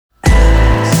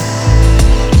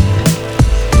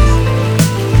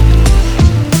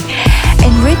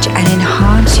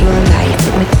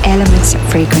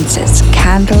fragrances,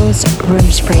 candles,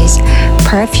 room sprays,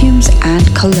 perfumes and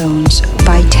colognes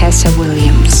by Tessa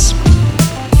Williams.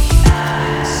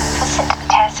 Visit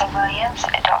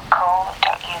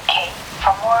tessawilliams.co.uk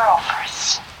for more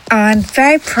offers. I'm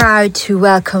very proud to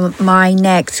welcome my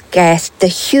next guest, the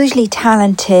hugely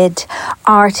talented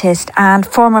artist and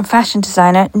former fashion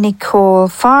designer Nicole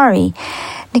Farhi.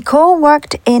 Nicole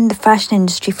worked in the fashion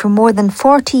industry for more than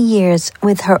 40 years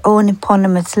with her own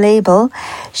eponymous label.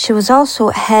 She was also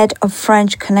head of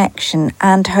French Connection,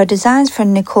 and her designs for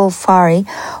Nicole Farhi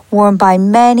worn by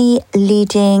many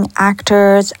leading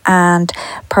actors and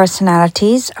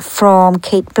personalities, from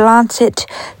Cate Blanchett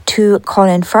to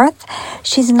Colin Firth.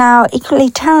 She's now equally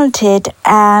talented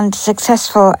and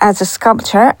successful as a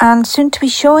sculptor and soon to be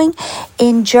showing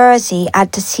in Jersey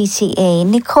at the CCA.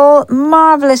 Nicole,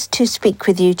 marvellous to speak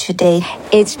with you today.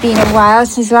 It's been a while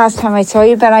since the last time I saw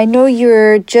you, but I know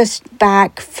you're just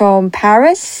back from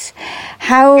Paris.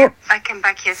 Yeah, I came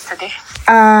back yesterday.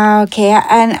 Okay,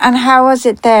 and how was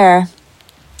it there?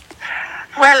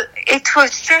 Well, it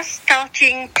was just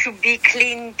starting to be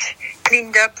cleaned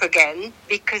up again,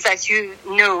 because as you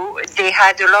know, they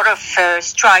had a lot of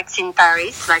strikes in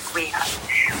Paris, like we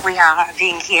are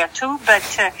having here too. But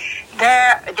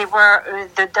there they were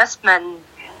the dustman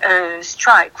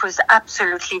strike was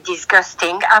absolutely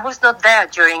disgusting. I was not there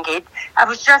during it. I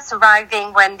was just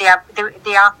arriving when they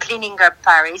are cleaning up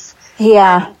Paris.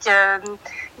 Yeah. And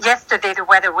yesterday the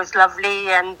weather was lovely,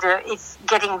 and it's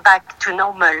getting back to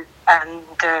normal and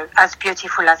as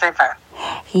beautiful as ever.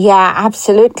 Yeah,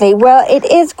 absolutely. Well, it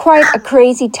is quite a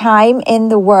crazy time in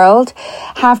the world.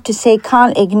 Have to say,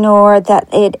 can't ignore that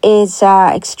it is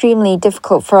extremely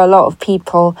difficult for a lot of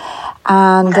people.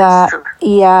 And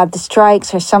yeah, the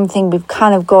strikes are something we've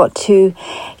kind of got to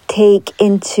take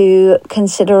into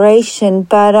consideration.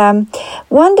 But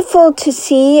wonderful to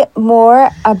see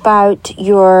more about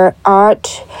your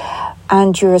art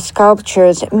and your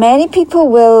sculptures. Many people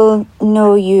will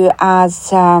know you as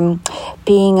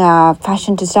being a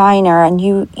fashion designer, and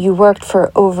you worked for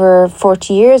over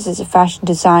 40 years as a fashion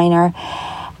designer,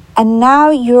 and now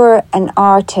you're an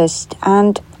artist.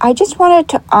 And I just wanted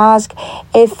to ask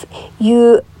if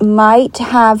you might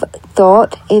have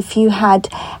thought if you had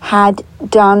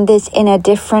done this in a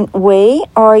different way,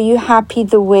 or are you happy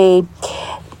the way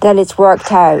that it's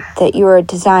worked out, that you're a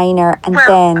designer and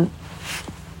then...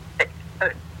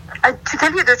 to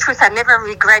tell you the truth, I never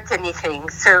regret anything.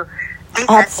 So this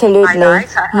absolutely has been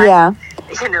my life.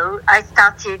 I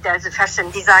started as a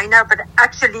fashion designer, but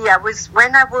actually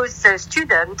when I was a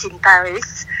student in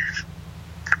Paris,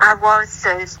 I was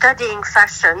studying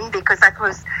fashion, because that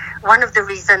was one of the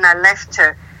reasons I left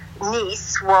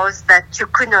Nice, was that you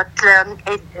could not learn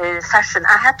fashion.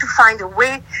 I had to find a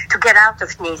way to get out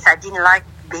of Nice. I didn't like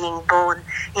being born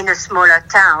in a smaller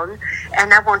town,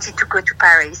 and I wanted to go to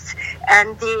Paris.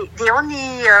 And the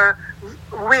only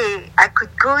way I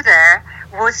could go there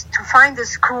was to find a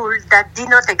school that did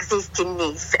not exist in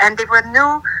Nice. And there were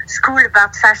no school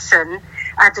about fashion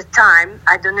at the time.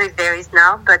 I don't know if there is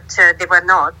now, but they were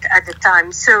not at the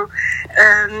time. So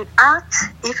art,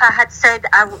 if I had said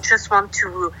I would just want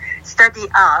to study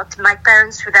art, my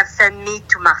parents would have sent me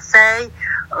to Marseille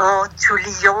or to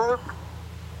Lyon,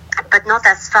 but not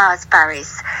as far as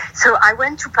Paris. So I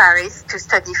went to Paris to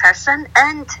study fashion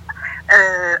and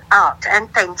art and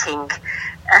painting.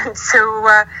 And so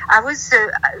I was,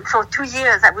 for 2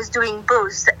 years, I was doing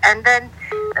both. And then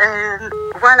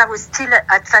while I was still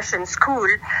at fashion school,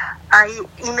 I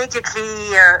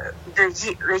immediately, the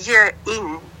year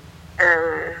in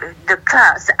the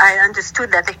class, I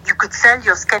understood that you could sell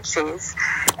your sketches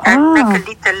and make a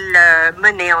little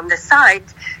money on the side.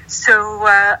 So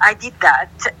I did that,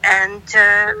 and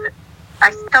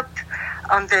I stopped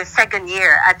on the second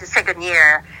year. At the second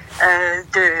year,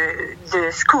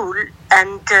 the school,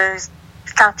 and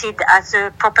started as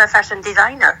a proper fashion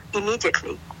designer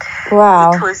immediately.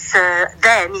 Wow! It was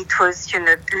then it was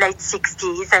late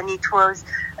 60s, and it was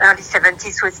early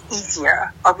 70s was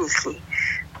easier, obviously.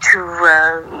 To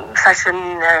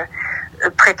fashion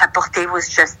prêt-à-porter was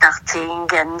just starting,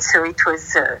 and so it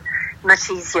was much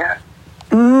easier.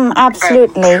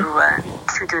 Absolutely.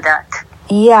 To do that.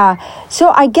 Yeah. So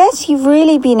I guess you've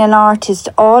really been an artist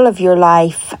all of your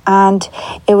life, and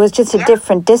it was just a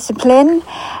different discipline,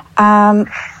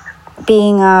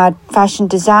 being a fashion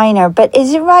designer. But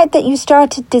is it right that you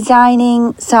started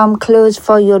designing some clothes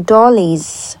for your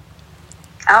dollies?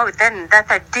 Oh, then that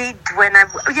I did when I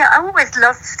always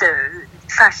loved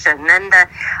fashion, and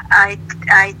I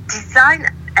designed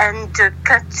and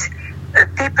cut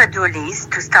paper dollies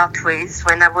to start with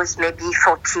when I was maybe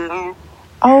 14,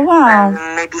 Oh, wow.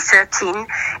 Maybe 13.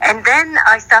 And then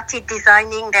I started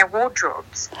designing their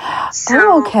wardrobes. So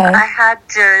Oh, okay. I had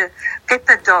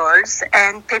paper dolls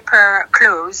and paper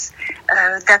clothes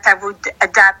that I would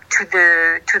adapt to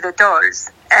the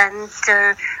dolls. And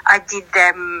I did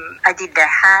their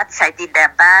hats, I did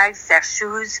their bags, their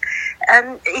shoes.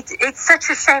 And it's such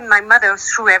a shame my mother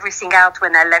threw everything out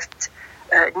when I left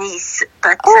Nice.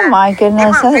 But Oh, my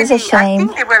goodness, that is a I shame.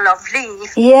 think they were lovely.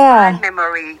 Yeah. My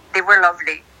memory, they were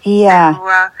lovely. Yeah.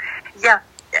 So, yeah.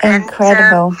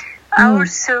 Incredible. And,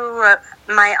 also,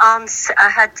 my aunts, I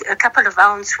had a couple of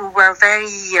aunts who were very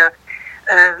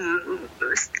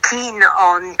keen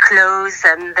on clothes,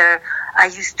 and I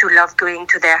used to love going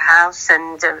to their house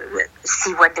and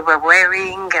see what they were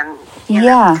wearing, and you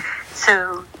know.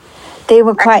 So they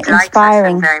were quite I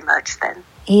inspiring. liked fashion very much then.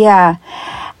 Yeah.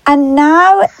 And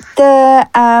now the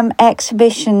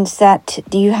exhibitions that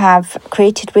you have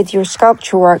created with your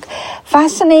sculpture work,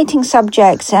 fascinating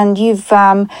subjects, and you've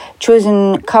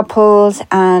chosen couples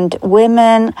and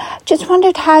women. Just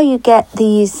wondered how you get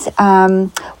these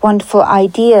wonderful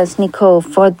ideas, Nicole,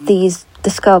 for the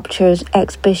sculptures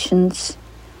exhibitions.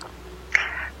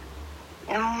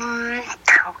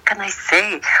 How can I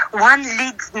say? One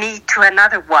leads me to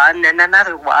another one and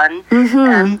another one.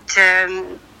 And,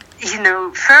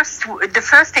 the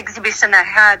first exhibition I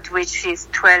had, which is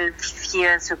 12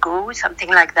 years ago, something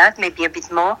like that, maybe a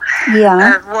bit more,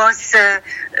 was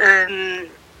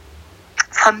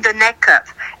from the neck up.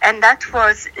 And that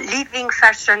was leaving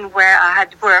fashion where I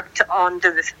had worked on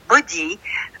the body.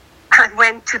 I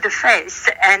went to the face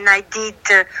and I did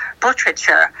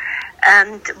portraiture.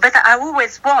 But I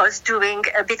always was doing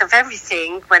a bit of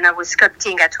everything when I was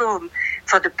sculpting at home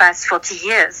for the past 40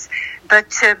 years.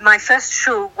 But my first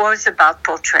show was about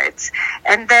portraits.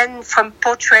 And then from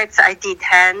portraits, I did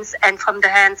hands. And from the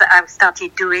hands, I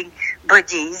started doing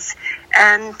bodies.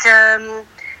 And I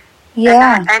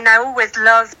always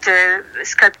loved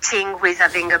sculpting with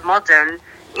having a model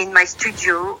in my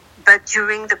studio. But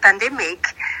during the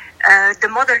pandemic, the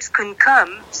models couldn't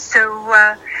come. So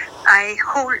I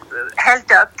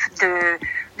held up the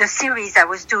series I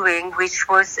was doing, which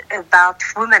was about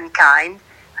womankind.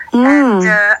 And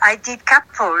I did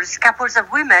couples of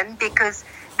women, because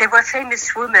they were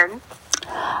famous women.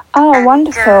 Oh, and,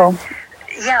 wonderful.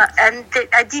 And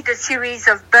I did a series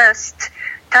of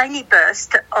tiny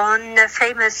busts on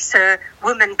famous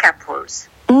women couples.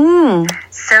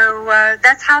 So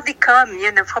that's how they come,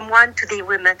 from one to the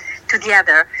women to the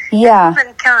other. Yeah. And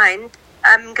womankind,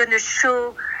 I'm going to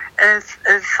show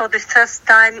for the first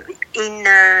time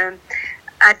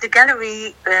at the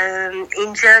gallery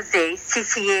in Jersey,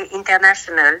 CCA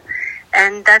International,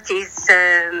 and that is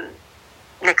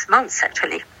next month,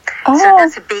 actually. Oh, so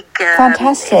that's a big,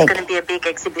 fantastic. It's going to be a big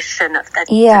exhibition of that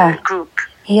group.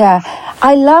 Yeah,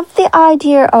 I love the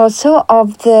idea also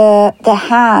of the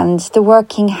hands, the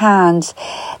working hands,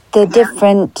 the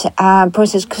different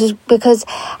process, because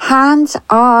hands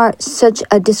are such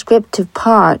a descriptive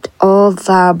part of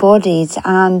our bodies,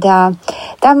 and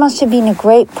that must have been a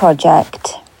great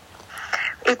project.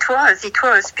 It was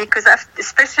because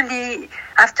especially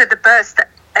after the bust,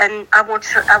 and I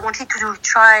wanted to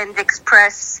try and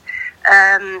express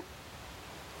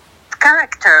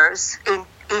characters in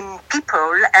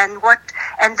people, and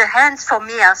the hands for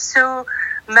me are so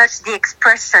much the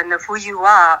expression of who you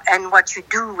are and what you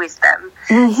do with them.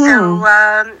 So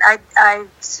I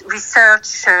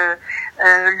research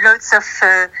lots of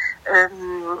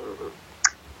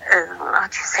how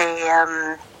do you say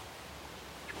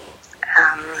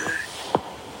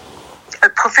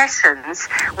professions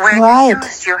where you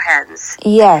use your hands.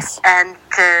 Yes, and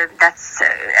that's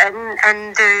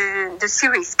and the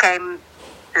series came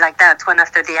like that, one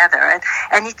after the other,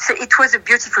 and it was a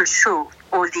beautiful show.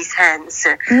 All these hands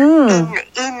in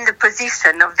the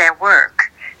position of their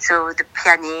work. So the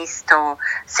pianist or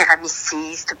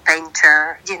ceramicist,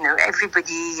 painter,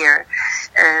 everybody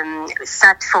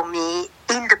sat for me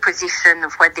in the position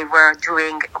of what they were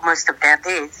doing most of their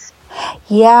days.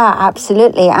 Yeah,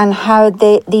 absolutely. And how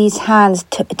these hands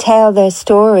tell their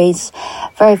stories.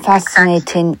 Very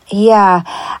fascinating. Exactly. Yeah.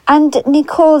 And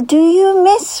Nicole, do you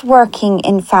miss working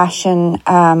in fashion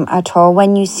at all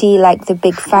when you see like the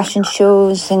big fashion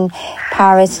shows in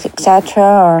Paris, etc.?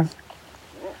 Or?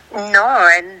 No,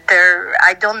 and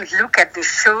I don't look at the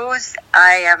shows.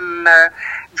 I am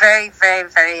very, very,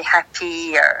 very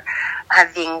happy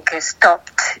having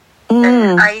stopped.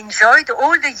 I enjoyed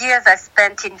all the years I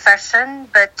spent in fashion,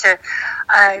 but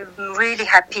I'm really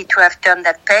happy to have turned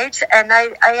that page, and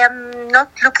I am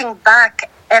not looking back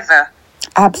ever.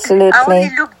 Absolutely. I only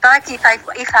look back if I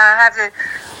have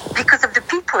because of the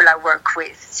people I work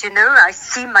with. I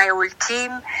see my old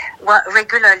team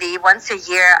regularly. Once a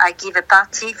year, I give a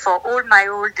party for all my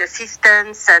old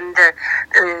assistants and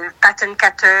pattern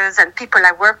cutters and people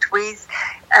I worked with.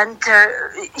 And,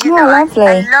 lovely.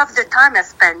 I love the time I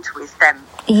spent with them.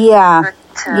 Yeah. But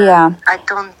I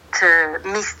don't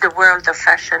miss the world of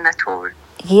fashion at all.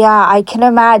 Yeah, I can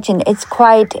imagine. It's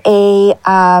quite a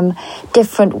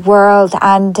different world.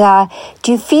 And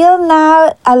do you feel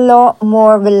now a lot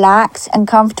more relaxed and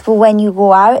comfortable when you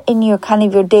go out in your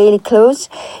your daily clothes?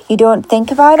 You don't think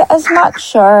about it as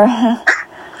much, or?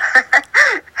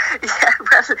 Yeah,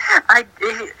 well,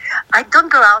 I don't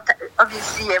go out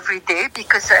obviously every day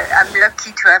because I'm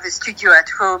lucky to have a studio at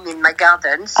home in my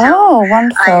garden. So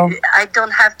wonderful! I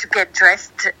don't have to get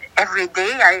dressed every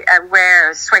day. I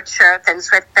wear a sweatshirt and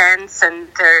sweatpants and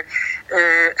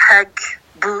Hug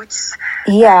boots.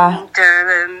 Yeah.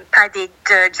 And padded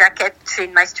jacket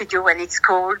in my studio when it's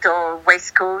cold, or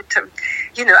waistcoat.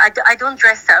 I don't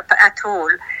dress up at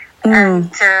all.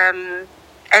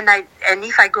 And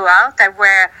if I go out, I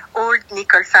wear old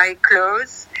Nicole Farhi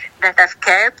clothes that I've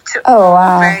kept. Oh,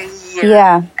 wow.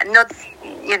 Not,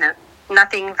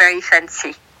 nothing very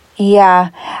fancy. Yeah.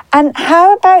 And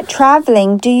how about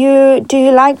traveling? Do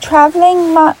you like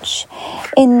traveling much?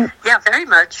 Yeah, very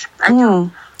much. I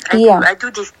do. I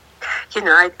do this.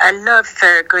 I love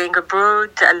going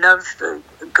abroad. I love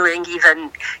going,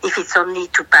 even if it's only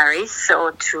to Paris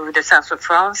or to the south of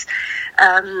France.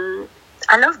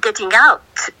 I love getting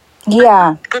out.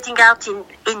 Yeah. Getting out in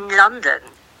London,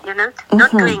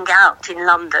 not going out in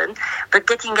London, but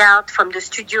getting out from the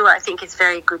studio. I think it's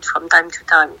very good from time to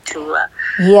time to...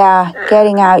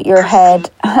 getting out your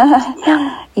head.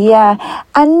 Yeah.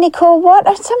 And Nicole, what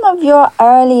are some of your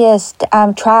earliest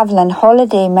travel and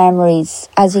holiday memories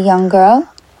as a young girl?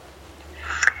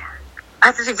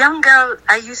 As a young girl,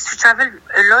 I used to travel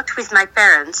a lot with my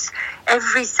parents.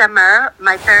 Every summer,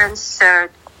 my parents...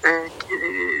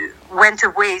 went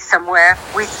away somewhere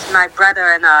with my brother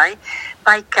and I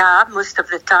by car most of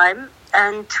the time,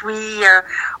 and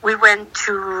we went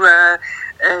to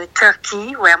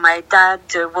Turkey, where my dad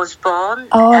was born.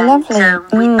 Oh, lovely!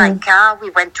 By car,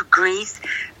 we went to Greece,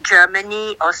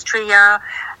 Germany, Austria,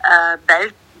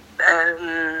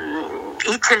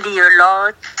 Italy a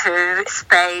lot,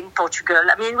 Spain, Portugal.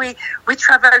 I mean, we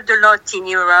traveled a lot in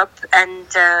Europe, and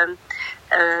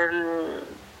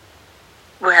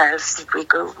where else did we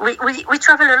go? We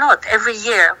travel a lot every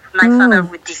year. My father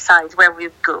would decide where we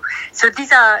would go. So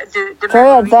these are the very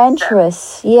memories,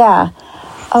 adventurous. Yeah.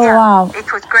 Oh, yeah, wow.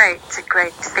 It was great. It's a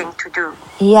great thing to do.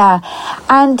 Yeah.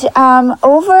 And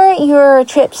over your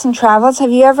trips and travels,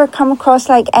 have you ever come across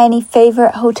any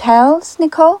favorite hotels,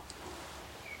 Nicole?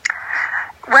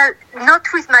 Well, not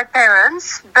with my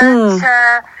parents, but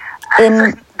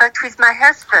but with my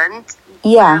husband.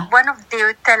 Yeah. One of the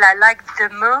hotels I liked the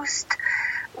most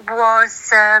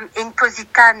was in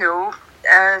Positano,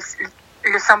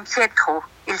 Il San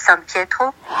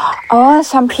Pietro. Oh,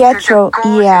 San Pietro,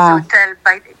 yeah. Hotel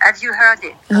have you heard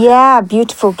it? Yeah,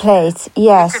 beautiful place,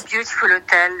 yes. It's a beautiful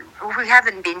hotel. We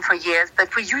haven't been for years,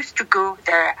 but we used to go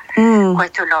there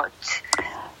quite a lot.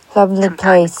 Lovely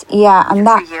place, yeah. And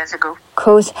that 3 years ago.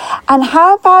 Coast. And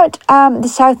how about the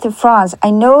south of France? I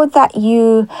know that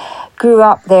you grew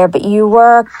up there, but you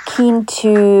were keen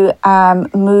to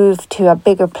move to a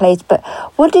bigger place. But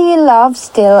what do you love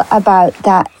still about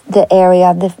the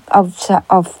area of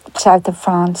south of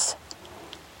France?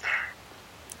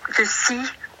 The sea,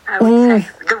 I would say.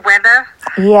 The weather.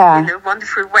 Yeah.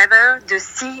 Wonderful weather. The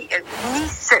sea.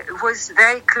 Nice was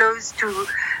very close to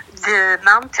the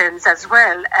mountains as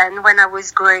well, and when I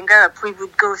was growing up, we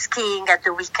would go skiing at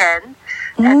the weekend,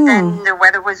 and then the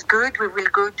weather was good, we will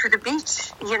go to the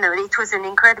beach. It was an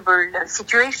incredible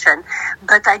situation,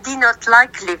 but I did not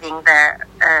like living there.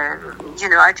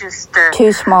 I just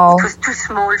too small. It was too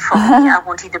small for me. I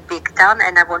wanted a big town,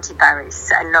 and I wanted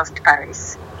Paris. I loved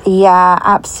Paris. Yeah,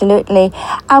 absolutely.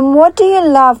 And what do you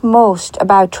love most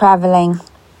about traveling?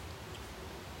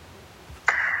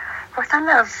 What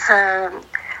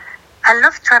I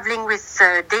love traveling with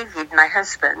David, my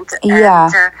husband. Yeah.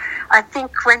 And I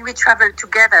think when we travel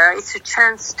together, it's a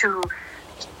chance to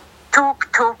talk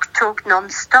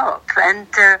non-stop. And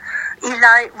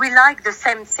we like the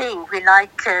same thing. We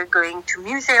like going to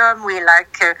museum. We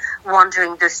like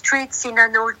wandering the streets in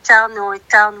an old town or a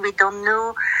town we don't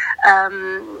know.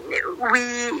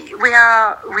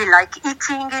 We like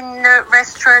eating in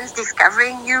restaurants,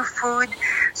 discovering new food.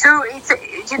 So it's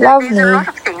there's a lot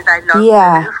of things I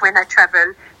love when I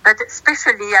travel, but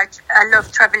especially I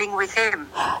love traveling with him.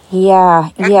 Yeah,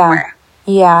 anywhere.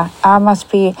 Yeah, must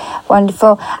be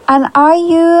wonderful. And are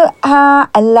you a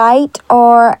light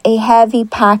or a heavy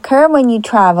packer when you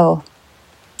travel?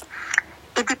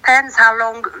 It depends how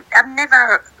long. I'm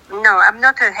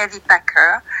not a heavy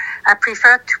packer. I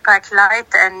prefer to pack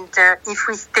light, and if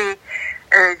we stay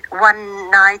one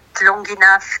night long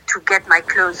enough to get my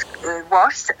clothes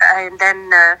washed, and then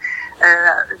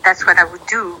that's what I would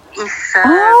do. If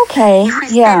we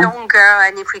stay longer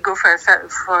and if we go for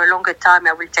a longer time,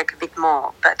 I will take a bit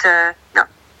more. But no.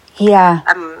 Yeah.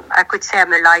 I could say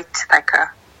I'm a light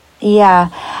packer. Yeah.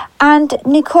 And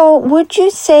Nicole, would you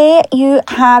say you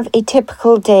have a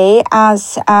typical day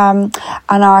as an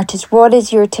artist? What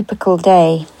is your typical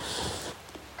day?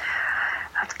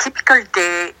 A typical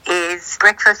day is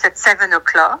breakfast at 7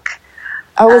 o'clock.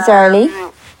 Oh, it's early.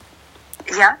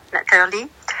 Yeah, that's early.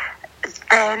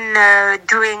 Then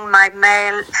doing my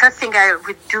mail. First thing I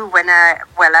would do when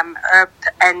I'm up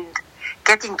and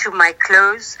get into my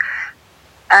clothes,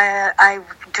 I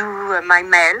do my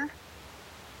mail.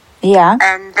 Yeah.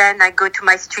 And then I go to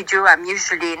my studio. I'm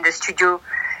usually in the studio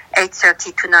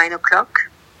 8:30 to 9 o'clock.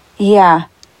 Yeah.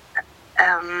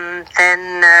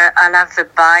 Then I'll have a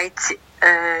bite.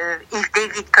 If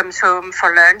David comes home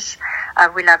for lunch, I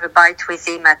will have a bite with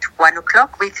him at 1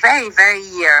 o'clock with very, very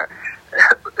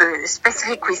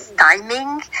specific with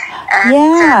timing. And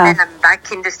then I'm back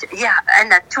in the studio. Yeah,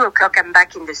 and at 2 o'clock I'm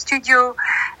back in the studio.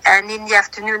 And in the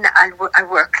afternoon I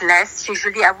work less.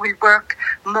 Usually I will work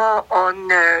more on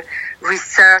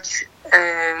research.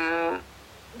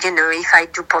 If I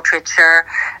do portraiture,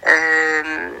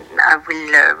 I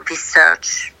will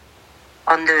research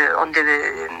on the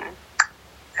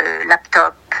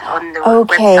laptop on the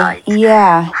website.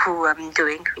 Yeah. Who I'm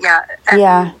doing.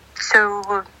 Yeah. So.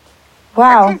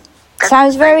 Wow.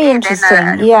 Sounds very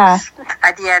interesting. Yeah.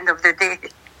 At the end of the day.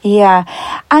 Yeah.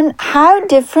 And how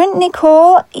different,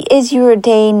 Nicole, is your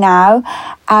day now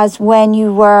as when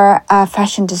you were a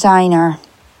fashion designer?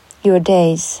 Your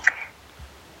days?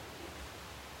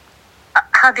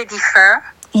 How they differ?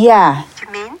 Yeah. You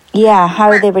mean? Yeah,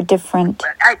 how they were different.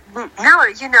 I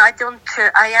don't.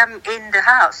 I am in the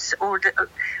house or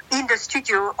in the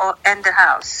studio or in the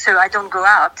house, so I don't go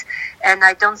out, and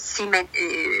I don't see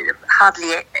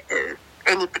hardly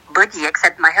anybody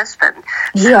except my husband.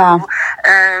 Yeah.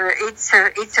 So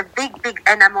it's a big,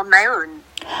 and I'm on my own.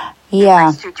 Yeah. In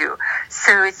my studio,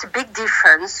 so it's a big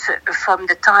difference from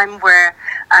the time where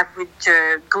I would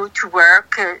go to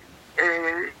work.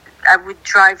 I would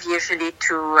drive usually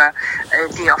to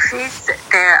the office.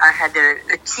 There I had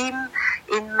a team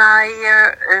in my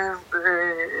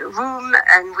room,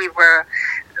 and we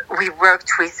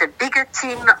worked with a bigger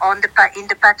team in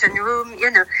the pattern room,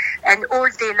 and all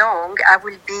day long I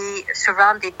will be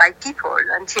surrounded by people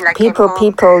until I came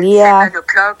home, yeah. 7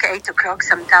 o'clock, 8 o'clock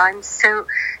sometimes. So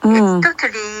it's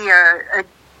totally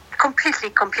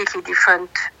completely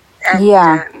different. And,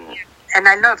 and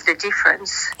I love the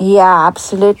difference. Yeah,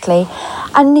 absolutely.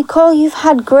 And Nicole, you've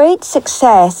had great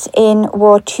success in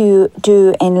what you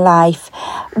do in life.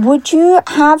 Would you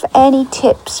have any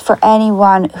tips for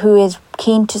anyone who is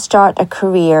keen to start a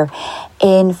career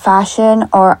in fashion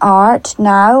or art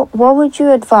now? What would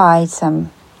you advise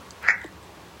them?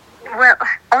 Well,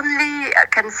 only I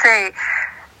can say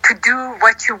to do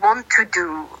what you want to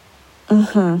do.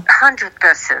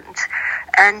 100%.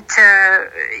 And,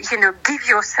 give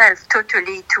yourself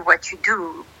totally to what you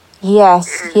do. Yes,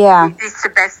 It's the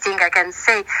best thing I can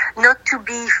say. Not to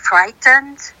be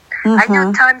frightened. I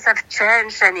know times have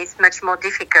changed and it's much more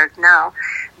difficult now.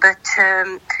 But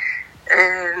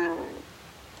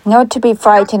not to be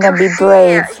frightened and be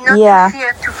brave. Not to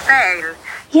fear to fail.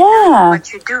 Yeah.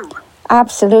 What you do.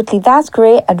 Absolutely. That's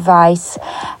great advice.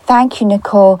 Thank you,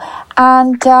 Nicole.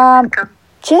 And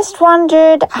just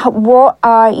wondered, what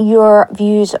are your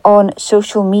views on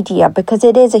social media? Because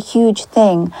it is a huge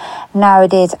thing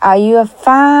nowadays. Are you a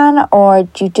fan, or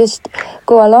do you just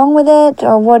go along with it,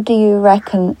 or what do you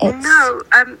reckon? No,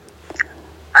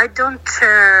 I don't.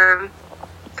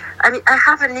 I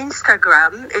have an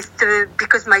Instagram.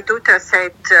 Because my daughter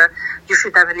said you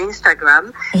should have an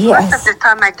Instagram. Yes. Most of the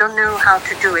time, I don't know how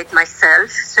to do it myself.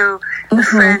 So a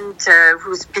friend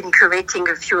who's been curating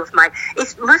a few of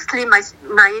it's mostly my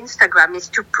Instagram is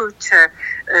to put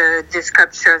the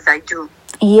sculptures I do.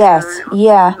 Yes.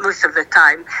 Most of the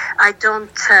time, I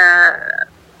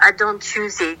don't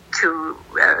use it to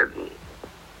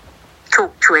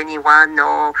talk to anyone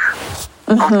or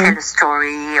tell a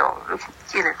story or.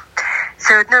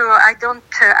 So no, I don't.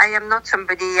 I am not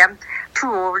somebody. I'm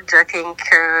too old, I think,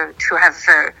 to have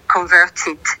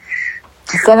converted.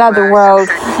 It's another world.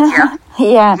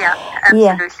 Yeah,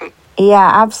 absolutely.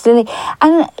 Yeah, absolutely.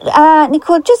 And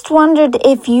Nicole, just wondered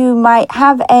if you might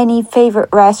have any favorite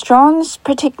restaurants,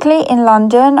 particularly in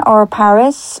London or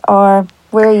Paris, or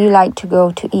where you like to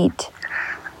go to eat.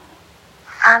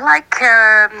 I like,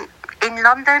 in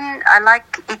London, I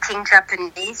like eating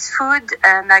Japanese food,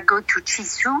 and I go to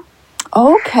Chisu.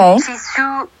 Okay.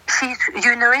 Chisu,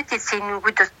 you know it? It's in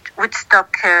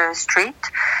Woodstock Street.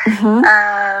 Mm-hmm.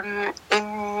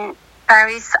 In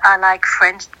Paris, I like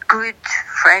good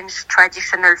French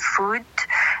traditional food,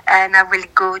 and I will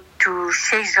go to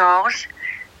Chez Georges,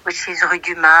 which is Rue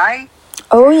du Mail.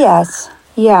 Oh, yes.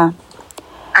 Yeah.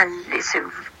 And it's a,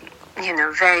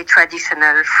 very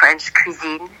traditional French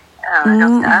cuisine. I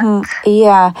love that.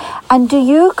 Yeah. And do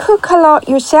you cook a lot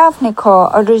yourself, Nicole,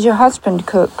 or does your husband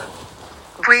cook?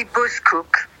 We both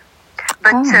cook.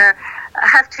 But I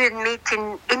have to admit,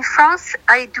 in France,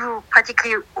 I do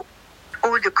practically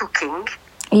all the cooking.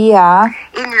 Yeah.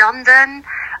 In London,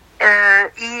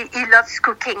 he loves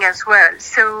cooking as well.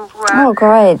 So oh,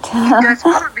 great. he does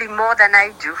probably more than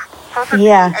I do. Probably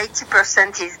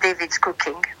 80% is David's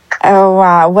cooking. Oh,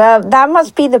 wow. Well, that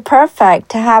must be the perfect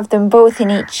to have them both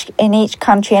in each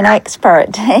country, an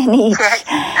expert in each. Yes.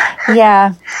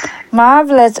 Yeah.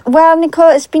 Marvelous. Well,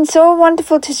 Nicole, it's been so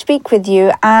wonderful to speak with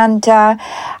you, and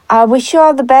I wish you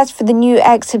all the best for the new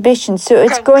exhibition. So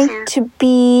it's going to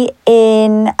be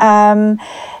in a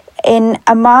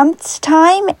month's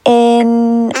time.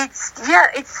 It's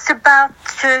about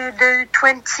the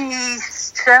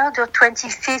 23rd or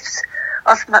 25th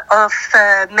of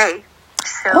May.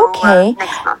 So, okay.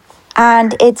 Next month.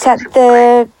 And it's at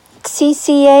the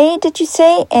CCA, did you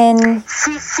say? In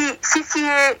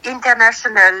CCA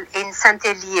International in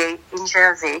Saint-Hélier in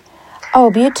Jersey.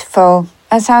 Oh, beautiful.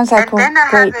 That sounds like a great place. And then I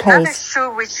have another show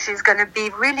which is going to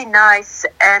be really nice,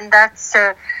 and that's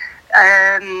in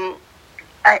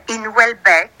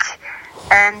Welbeck,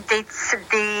 and it's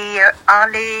the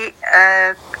HARLEY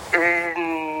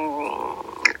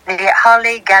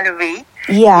Gallery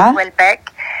in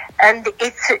Welbeck. And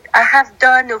I have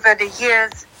done over the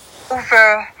years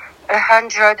over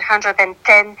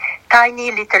 110 tiny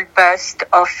little busts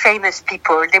of famous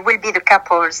people. There will be the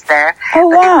couples there. Oh,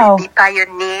 wow. There will be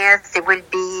pioneers, there will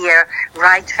be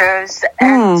writers,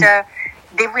 and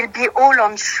they will be all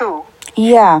on show.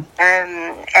 Yeah.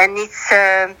 And it's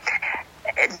the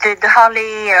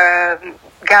HARLEY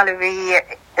Gallery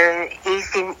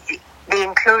is in the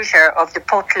enclosure of the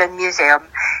Portland Museum.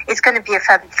 It's going to be a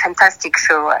fantastic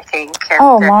show, I think.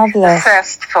 And, marvelous.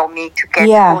 First for me to get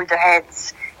all the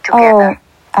heads together. Oh,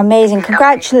 amazing.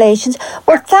 Congratulations.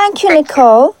 Well, thank you,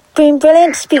 Nicole. Been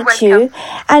brilliant to speak to you.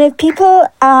 And if people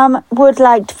would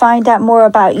like to find out more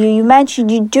about you, you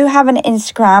mentioned you do have an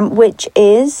Instagram, which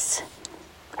is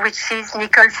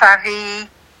Nicole Farhi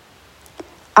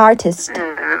Artist.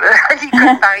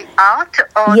 Nicole Farhi Art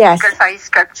or Nicole Farhi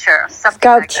Sculpture.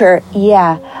 Sculpture,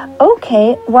 yeah.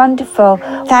 Okay, wonderful.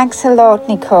 Thanks a lot,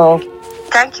 Nicole.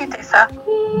 Thank you, Tessa.